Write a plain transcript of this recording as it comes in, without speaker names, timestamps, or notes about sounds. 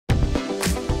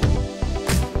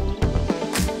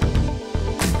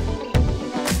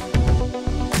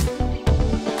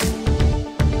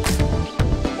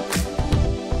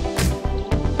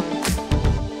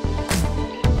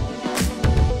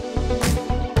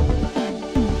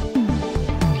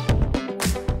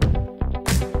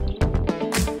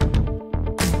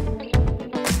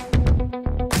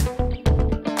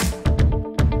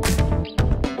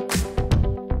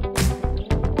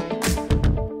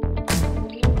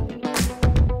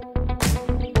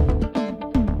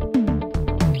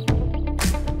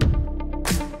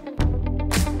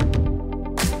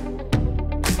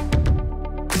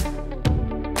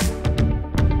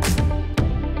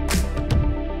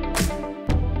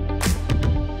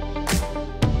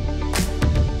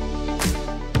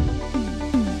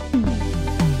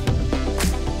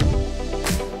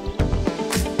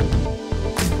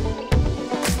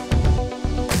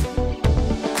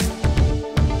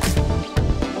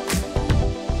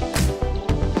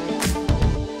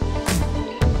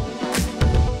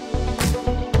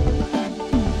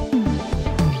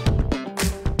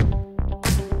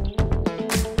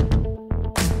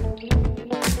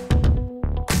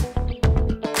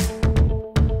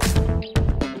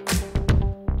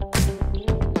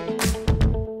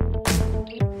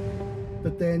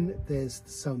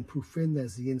there's the soundproofing,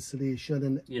 there's the insulation,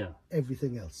 and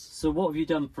everything else. So what have you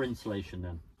done for insulation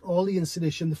then? All the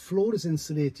insulation, the floor is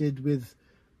insulated with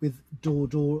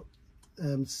Dodo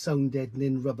sound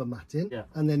deadening rubber matting,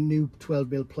 and then new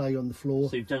 12mm ply on the floor.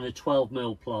 So you've done a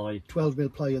 12mm ply.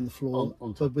 12mm ply on the floor,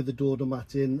 but with the Dodo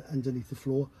matting underneath the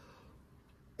floor.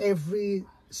 Every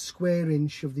square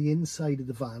inch of the inside of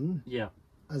the van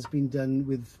has been done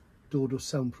with Dodo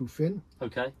soundproofing.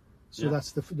 Okay. So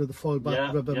that's the foil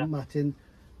back rubber matting.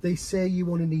 They say you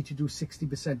only need to do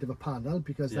 60% of a panel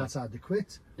because that's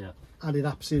adequate. Yeah. And it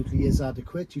absolutely is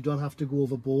adequate. You don't have to go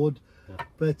overboard. Yeah.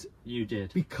 But you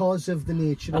did. Because of the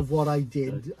nature of what I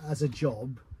did as a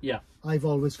job, I've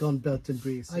always gone belt and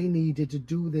brace. I needed to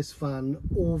do this van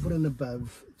over and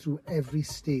above through every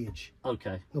stage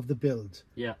of the build.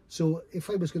 Yeah. So if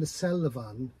I was going to sell the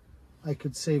van, I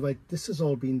could say, right, this has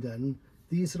all been done.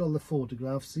 These are all the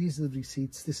photographs. These are the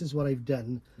receipts. This is what I've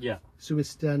done. Yeah. So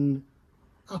it's done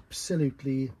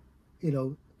absolutely, you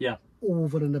know,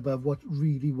 over and above what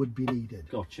really would be needed.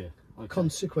 Gotcha. Okay.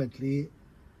 Consequently,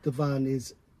 the van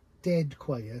is dead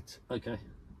quiet. Okay.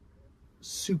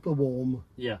 Super warm.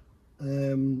 Yeah.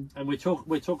 And we talk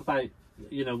about,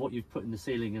 you know, what you've put in the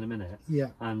ceiling in a minute.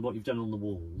 Yeah. And what you've done on the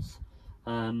walls.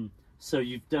 So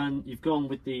you've gone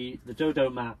with the Dodo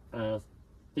mat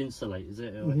insulate, is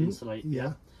it? Or insulate?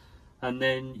 Yeah. And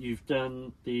then you've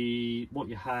done what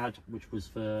you had, which was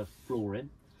for flooring.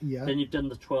 Yeah. Then you've done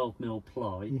the 12mm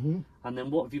ply, and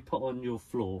then what have you put on your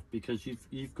floor? Because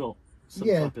you've got some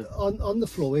type of... on the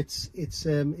floor it's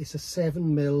a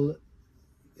 7mm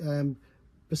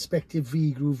perspective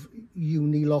V-groove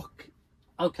unilock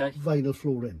vinyl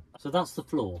flooring. So that's the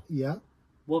floor. Yeah.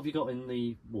 What have you got in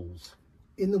the walls?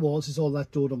 In the walls is all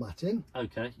that Dodo matting.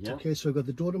 Okay. Yeah. Okay, so I've got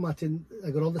the Dodo matting.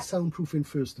 I got all the soundproofing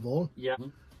first of all. Yeah.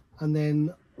 And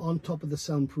then on top of the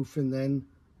soundproofing, then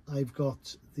I've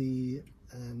got the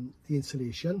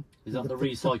insulation. Is that the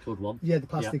recycled one? Yeah, the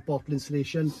plastic bottle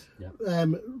insulation. Yeah.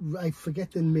 I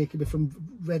forget the make of it from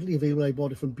readily available. I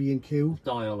bought it from B&Q.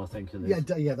 Dial, I think it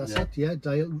is. Yeah, that's it. Yeah,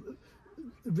 Dial.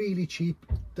 Really cheap,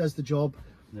 does the job.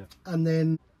 Yeah. And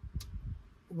then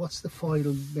what's the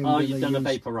foil? Oh, you've done a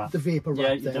vapor wrap. The vapor wrap.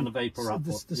 Yeah, you've done a vapor wrap.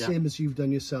 The same as you've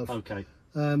done yourself. Okay.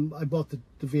 I bought the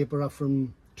vapor wrap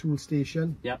from Tool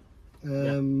Station. Yeah.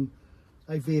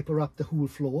 I vapor wrapped the whole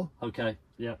floor. Okay.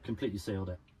 Yeah, completely sealed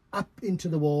it. Up into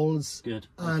the walls. Good.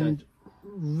 Okay. And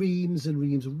reams and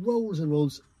reams, rolls and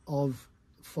rolls of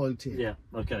foil tape. Yeah.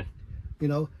 Okay. You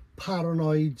know,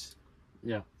 paranoid.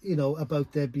 Yeah. You know,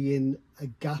 about there being a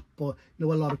gap, or you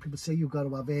know, a lot of people say you've got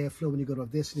to have airflow and you've got to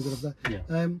have this and you've got to have that.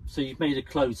 Yeah. So you've made a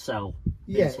closed cell.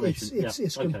 Yeah,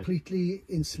 it's completely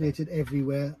insulated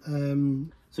everywhere.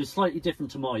 So it's slightly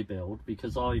different to my build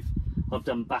because I've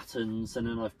done battens and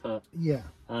then I've put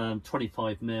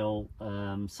 25mm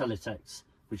Celotex,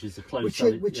 which is a closed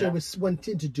cell. Which I was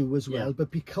wanting to do as well,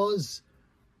 but because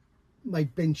my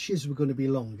benches were going to be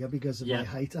longer because of my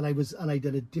height, and I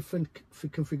did a different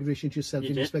configuration to yourself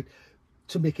in respect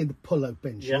to making the pull-out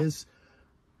benches,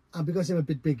 and because I'm a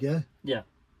bit bigger,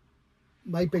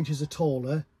 my benches are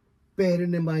taller.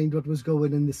 Bearing in mind what was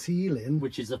going in the ceiling,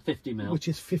 which is a 50mm, which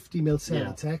is 50mm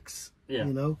Celotex. Yeah.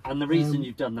 You know, and the reason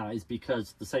you've done that is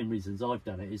because the same reasons I've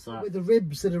done it is that with the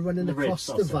ribs that are running across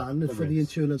the van for the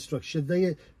internal structure, they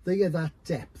are that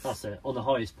depth. That's it, on the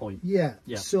highest point. Yeah.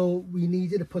 So we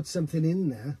needed to put something in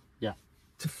there. Yeah.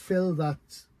 To fill that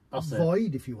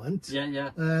void, if you want.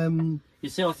 Yeah. You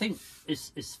see, I think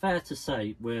it's fair to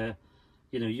say where,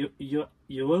 you know,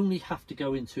 you only have to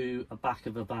go into a back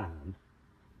of a van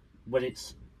when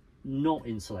it's not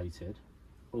insulated,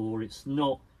 or it's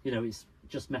not, you know, it's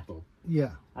just metal.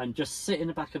 Yeah. And just sit in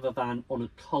the back of a van on a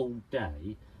cold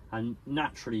day, and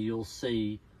naturally you'll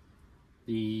see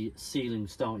the ceiling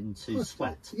starting to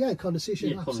sweat. Yeah, condensation.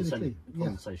 Yeah, absolutely.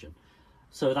 Condensation.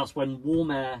 So that's when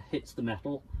warm air hits the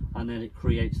metal, and then it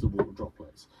creates the water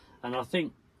droplets. And I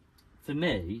think, for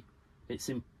me, it's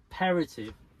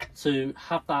imperative to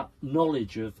have that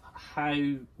knowledge of how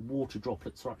water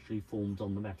droplets are actually formed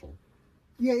on the metal.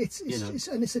 Yeah,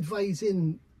 it's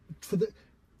advising for the,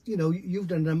 you know, you've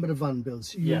done a number of van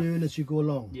builds, you learn as you go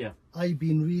along. Yeah. I've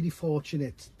been really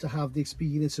fortunate to have the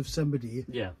experience of somebody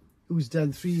who's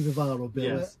done 3 Vivaro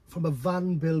Build. From a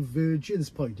van build virgin's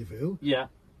point of view,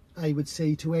 I would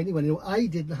say to anyone, you know, I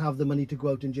didn't have the money to go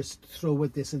out and just throw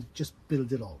at this and just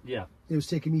build it all. Yeah. It was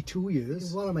taking me 2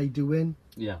 years. What am I doing?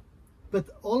 Yeah. But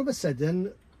all of a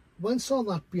sudden, once all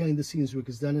that behind the scenes work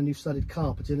is done and you've started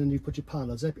carpeting and you've put your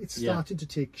panels up, it's starting to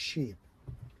take shape.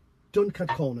 Don't cut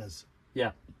corners.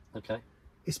 Yeah. Okay.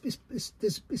 It's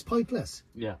pointless.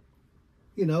 Yeah.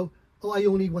 You know, oh, I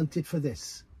only want it for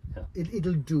this. Yeah.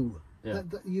 It'll do.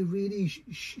 that you really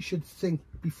should think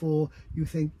before you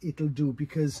think it'll do,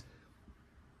 because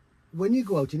when you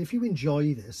go out and if you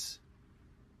enjoy this,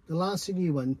 the last thing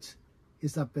you want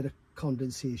is that bit of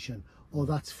condensation, or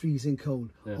that's freezing cold,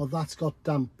 or that's got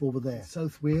damp over there.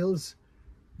 South Wales,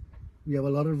 we have a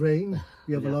lot of rain,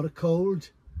 we have a lot of cold.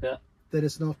 There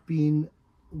has not been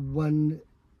one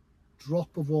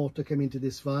drop of water come into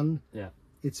this van.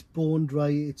 It's bone dry,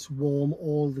 it's warm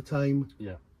all the time.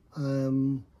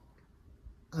 And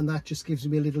that just gives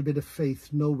me a little bit of faith,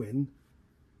 knowing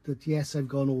that yes, I've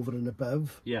gone over and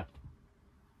above.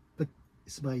 But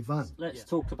it's my van. Let's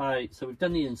talk about, so we've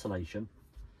done the insulation,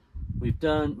 we've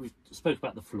spoke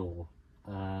about the floor,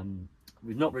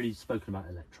 we've not really spoken about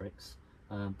electrics,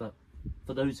 but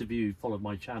for those of you who followed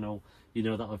my channel, you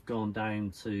know that I've gone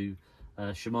down to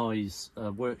Shamai's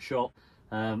workshop,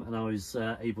 and I was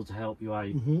able to help you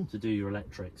out to do your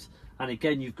electrics. And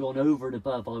again, you've gone over and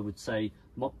above, I would say,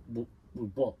 what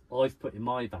I've put in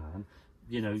my van.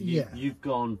 You know, you've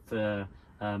gone for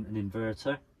an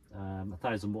inverter, a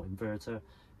 1000-watt inverter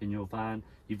in your van.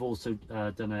 You've also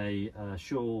done a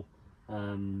Shaw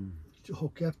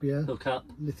hook up,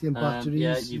 lithium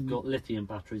batteries. you've got lithium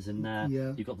batteries in there.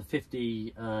 You've got the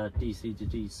 50 DC to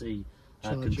DC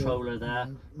controller there,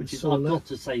 which is, I've got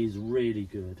to say, is really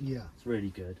good. It's really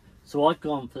good. So I've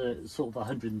gone for sort of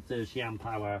 130 amp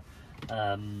hour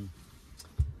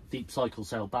deep cycle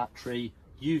cell battery.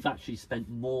 You've actually spent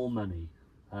more money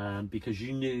because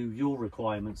you knew your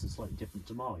requirements are slightly different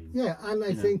to mine. And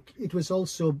I think it was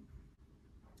also,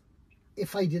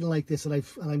 if I didn't like this and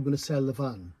I'm going to sell the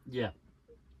van,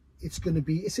 it's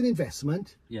an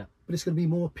investment, but it's going to be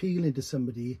more appealing to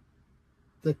somebody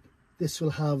that this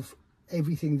will have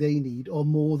everything they need or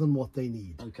more than what they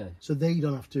need. So they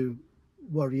don't have to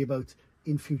worry about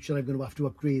in future I'm going to have to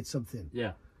upgrade something.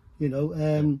 You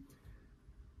know,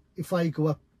 if I go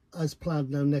up as planned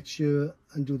now next year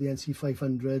and do the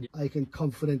NC500, I can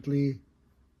confidently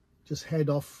just head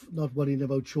off, not worrying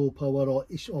about show power or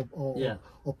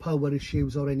power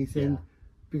issues or anything,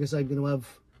 because I'm going to have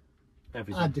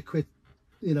adequate,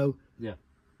 you know,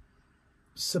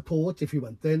 support, if you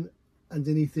want, then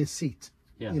underneath this seat,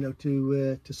 you know,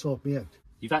 to sort me out.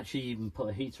 You've actually even put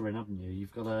a heater in, haven't you?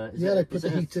 You've got a I put the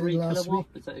heater in last week.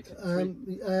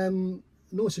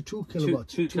 No, it's a 2 kilowatt.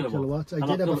 2 kilowatt. I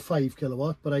did have a 5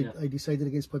 kilowatt, but I decided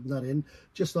against putting that in,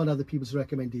 just on other people's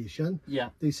recommendation.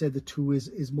 They said the 2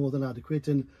 is more than adequate,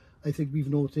 and I think we've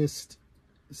noticed,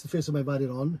 it's the first time I've had it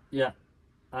on.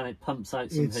 And it pumps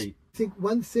out some heat. I think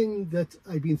one thing that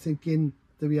I've been thinking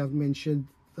that we haven't mentioned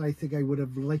that I think I would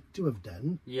have liked to have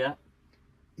done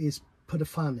is put a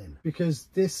fan in, because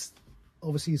this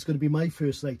obviously is going to be my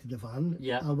first night in the van.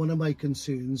 And one of my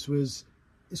concerns was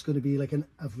it's going to be like an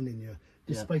oven in here.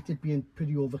 Despite it being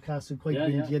pretty overcast and quite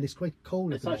windy, and it's quite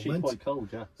cold at the moment. It's actually quite cold,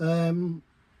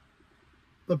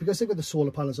 but because I've got the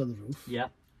solar panels on the roof,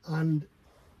 and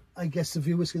I guess the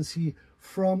viewers can see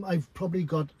from, I've probably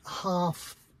got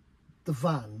half the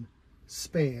van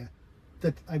spare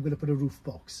that I'm going to put a roof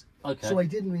box. So I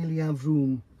didn't really have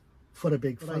room for a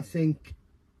big fan. But I think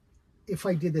if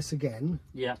I did this again,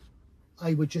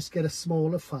 I would just get a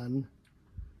smaller fan,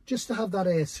 just to have that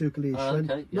air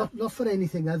circulation, not for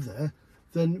anything other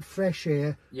than fresh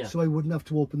air, so I wouldn't have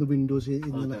to open the windows in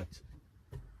the night.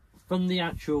 From the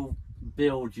actual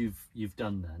build you've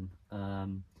done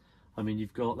then, I mean,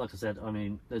 you've got, like I said, I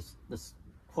mean, there's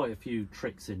quite a few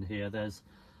tricks in here. There's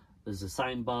a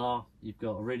sound bar, you've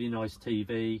got a really nice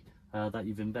TV that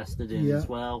you've invested in as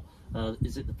well.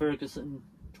 Is it the Ferguson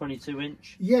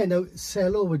 22-inch? No,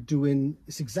 Cello were doing,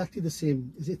 it's exactly the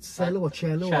same. Is it Cello or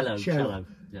Cello? Cello.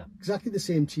 Exactly the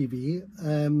same TV.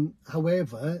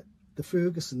 However, the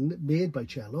Ferguson, made by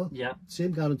Cello,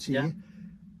 same guarantee.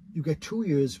 You get 2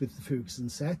 years with the Ferguson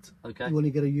set. You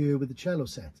only get a year with the Cello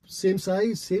set. Same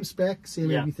size, same spec,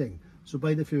 same everything. So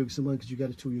buy the Ferguson one because you get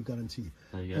a 2-year guarantee.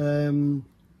 There you go.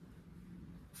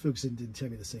 Ferguson didn't tell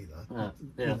me to say that.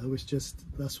 You know, it's just,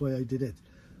 that's why I did it.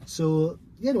 So,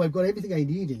 you know, I've got everything I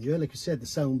need in here. Like you said, the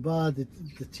sound bar, the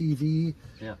TV.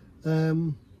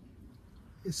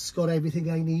 It's got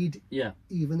everything I need.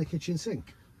 Even the kitchen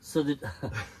sink. So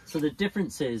the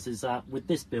difference is that with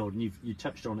this build, and you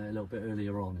touched on it a little bit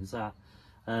earlier on, is that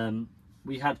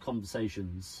we had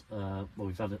conversations. Well,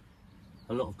 we've had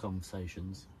a lot of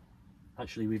conversations.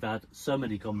 Actually, we've had so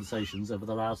many conversations over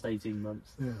the last 18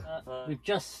 months. We've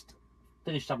just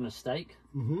finished having a steak.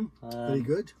 Very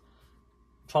good.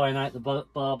 Trying out the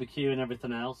barbecue and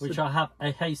everything else, which I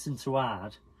hasten to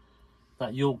add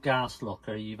that your gas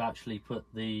locker, you've actually put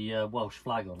the Welsh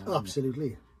flag on it.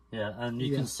 Absolutely. And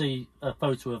you can see a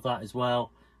photo of that as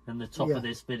well in the top of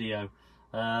this video.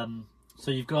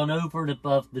 So you've gone over and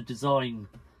above the design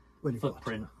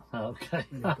footprint. Oh, okay.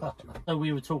 So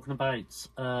we were talking about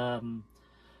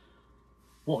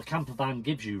what a camper van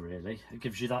gives you, really. It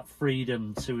gives you that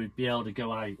freedom to be able to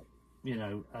go out, you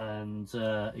know, and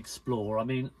explore. I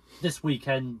mean, this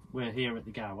weekend we're here at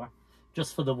the Gower,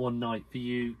 just for the one night for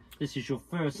you. This is your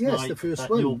first night the first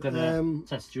that one. You're going to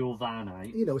test your van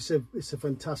out. You know, it's a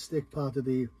fantastic part of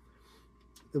the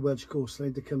Welsh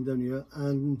coastline to come down here,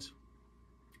 and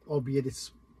albeit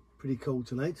it's pretty cold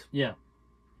tonight. Yeah.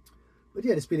 But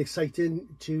yeah, it's been exciting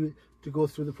to go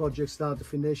through the project start to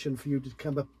finish, and for you to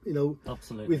come up, you know,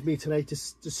 absolutely, with me tonight to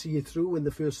see it through in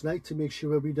the first night, to make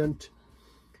sure we don't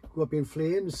go up in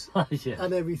flames yeah.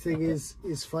 and everything is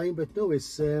fine. But no,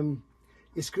 it's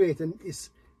great, and it's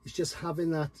just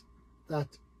having that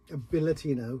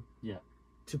ability now, yeah,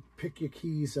 to pick your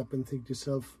keys up and think to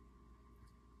yourself,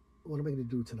 what am I going to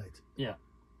do tonight? Yeah,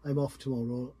 I'm off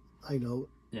tomorrow. I know.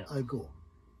 Yeah, I'll go.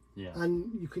 Yeah, and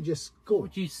you can just go. What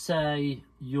would you say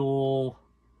your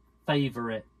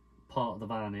favourite part of the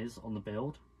van is on the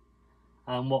build,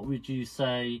 and what would you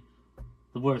say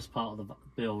the worst part of the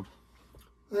build?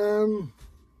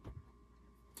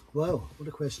 Well, what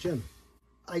a question.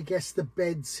 I guess the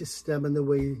bed system and the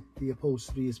way the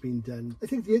upholstery has been done. I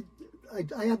think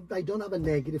I don't have a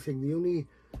negative thing. The only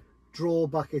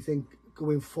drawback I think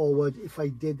going forward, if I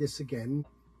did this again,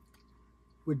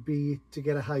 would be to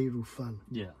get a high roof fan.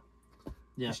 Yeah.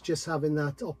 Yeah. It's just having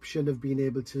that option of being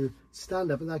able to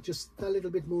stand up and that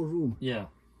little bit more room. Yeah.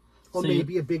 Or so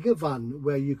maybe a bigger van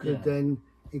where you could then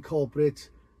incorporate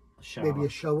maybe a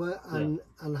shower and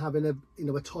having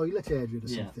a toilet area or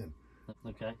something.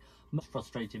 Okay. Most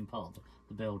frustrating part of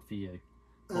the build for you?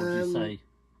 What would you say?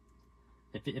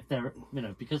 If they're, you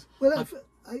know, because... Well,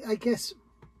 I guess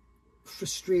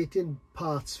frustrating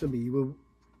parts for me were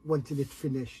wanting it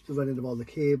finished, the running of all the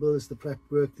cables, the prep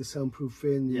work, the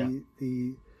soundproofing,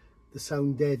 the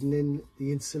sound deadening,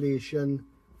 the insulation,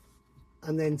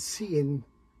 and then seeing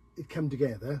it come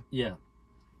together. Yeah.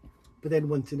 But then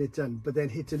wanting it done, but then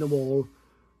hitting them all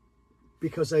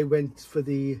because I went for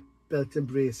the belt and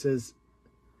braces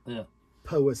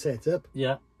power setup.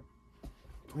 Yeah.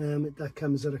 That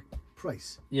comes at a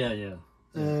price. Yeah.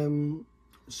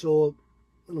 So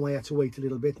I had to wait a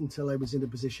little bit until I was in a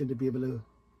position to be able to,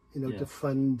 to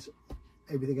fund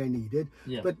everything I needed.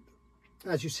 Yeah. But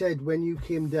as you said, when you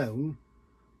came down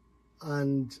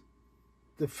and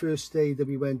the first day that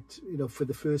we went, for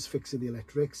the first fix of the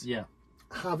electrics,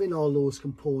 having all those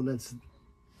components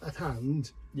at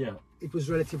hand, it was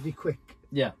relatively quick.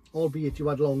 Yeah. Albeit you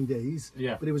had long days,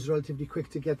 but it was relatively quick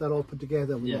to get that all put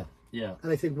together. Yeah.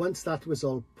 And I think once that was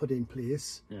all put in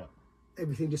place,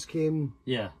 everything just came.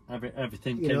 Yeah,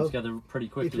 everything came together pretty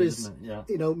quickly, it was, isn't it?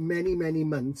 Yeah. Many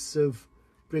months of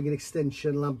bringing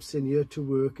extension lamps in here to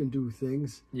work and do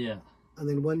things. Yeah. And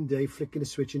then one day flicking a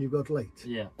switch and you've got light.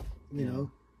 Yeah.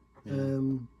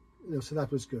 So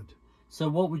that was good. So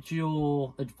what would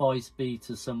your advice be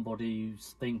to somebody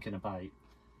who's thinking about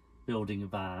building a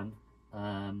van,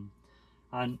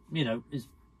 and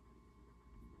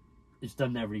is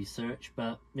done their research,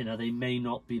 but they may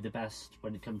not be the best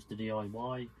when it comes to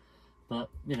DIY, but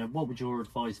what would your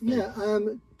advice be?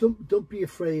 Don't be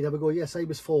afraid. I would go, yes, I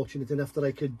was fortunate enough that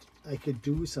I could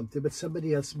do something, but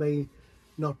somebody else may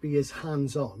not be as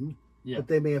hands-on, but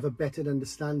they may have a better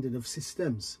understanding of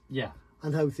systems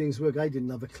and how things work. I didn't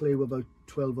have a clue about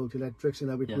 12-volt electrics and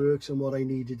how it works and what I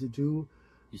needed to do.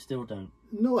 You still don't?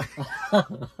 No.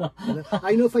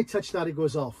 I know if I touch that, it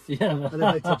goes off. Yeah. And if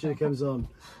I touch it, it comes on.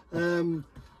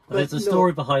 There's a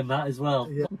story behind that as well.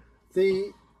 Yeah.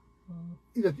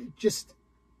 Just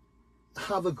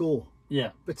have a go.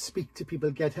 Yeah. But speak to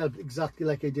people, get help, exactly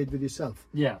like I did with yourself.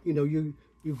 Yeah. You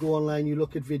go online, you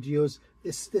look at videos.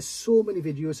 There's so many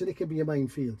videos, and it can be a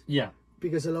minefield. Yeah.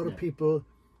 Because a lot of people,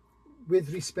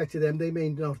 with respect to them, they may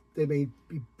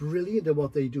be brilliant at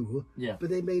what they do, but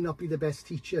they may not be the best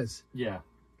teachers. Yeah.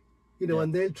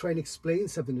 And they'll try and explain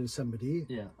something to somebody.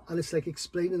 Yeah. And it's like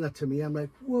explaining that to me. I'm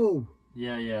like, whoa.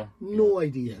 Yeah. No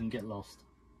idea. You can get lost.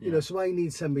 So I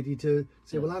need somebody to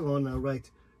say, well, hang on now, right?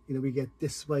 We get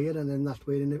this way and then that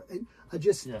way, and I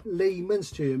just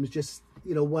layman's terms, just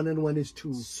 1 and 1 is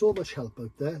 2. So much help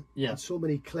out there. Yeah. And so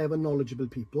many clever, knowledgeable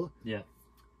people. Yeah.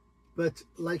 But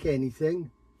like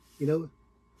anything,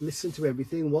 listen to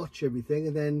everything, watch everything,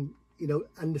 and then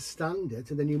understand it,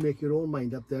 and then you make your own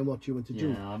mind up there what you want to do.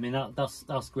 Yeah, I mean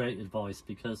that's great advice,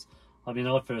 because I mean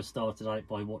I first started out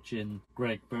by watching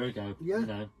Greg Burgo.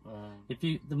 Yeah.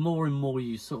 The more and more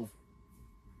you sort of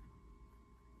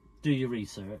do your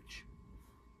research,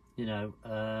 You know,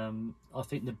 I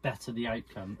think the better the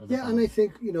outcome of the van. And I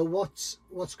think, you know, what's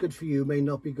good for you may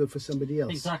not be good for somebody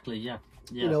else. Exactly, yeah.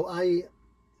 You know, I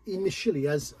initially,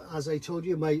 as I told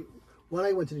you, what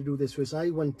I wanted to do this was I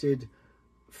wanted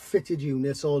fitted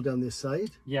units all down this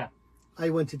side. Yeah. I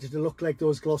wanted it to look like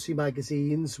those glossy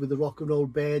magazines with the rock and roll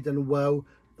bed, and wow,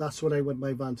 that's what I want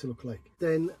my van to look like.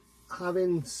 Then,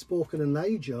 having spoken to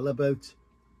Nigel about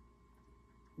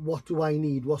what do I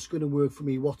need, what's going to work for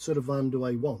me, what sort of van do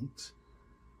I want,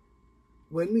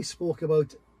 when we spoke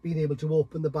about being able to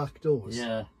open the back doors,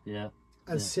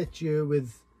 and sit here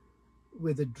with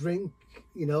a drink,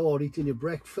 you know, or eating your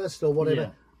breakfast or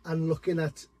whatever, and looking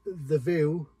at the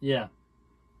view,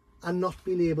 and not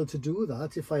being able to do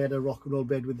that if I had a rock and roll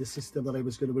bed with the system that I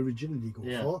was going to originally go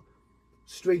for,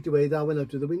 straight away that went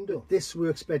out of the window. This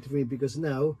works better for me because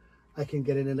now I can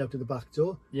get in and out of the back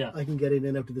door, I can get in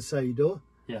and out of the side door,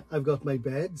 I've got my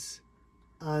beds,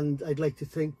 and I'd like to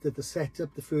think that the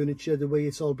setup, the furniture, the way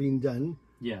it's all been done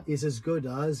is as good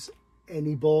as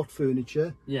any bought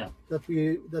furniture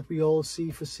that we all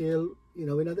see for sale, you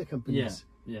know, in other companies.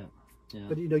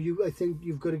 But you know, I think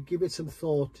you've got to give it some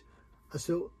thought as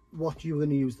to what you're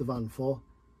going to use the van for,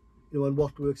 you know, and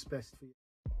what works best for you.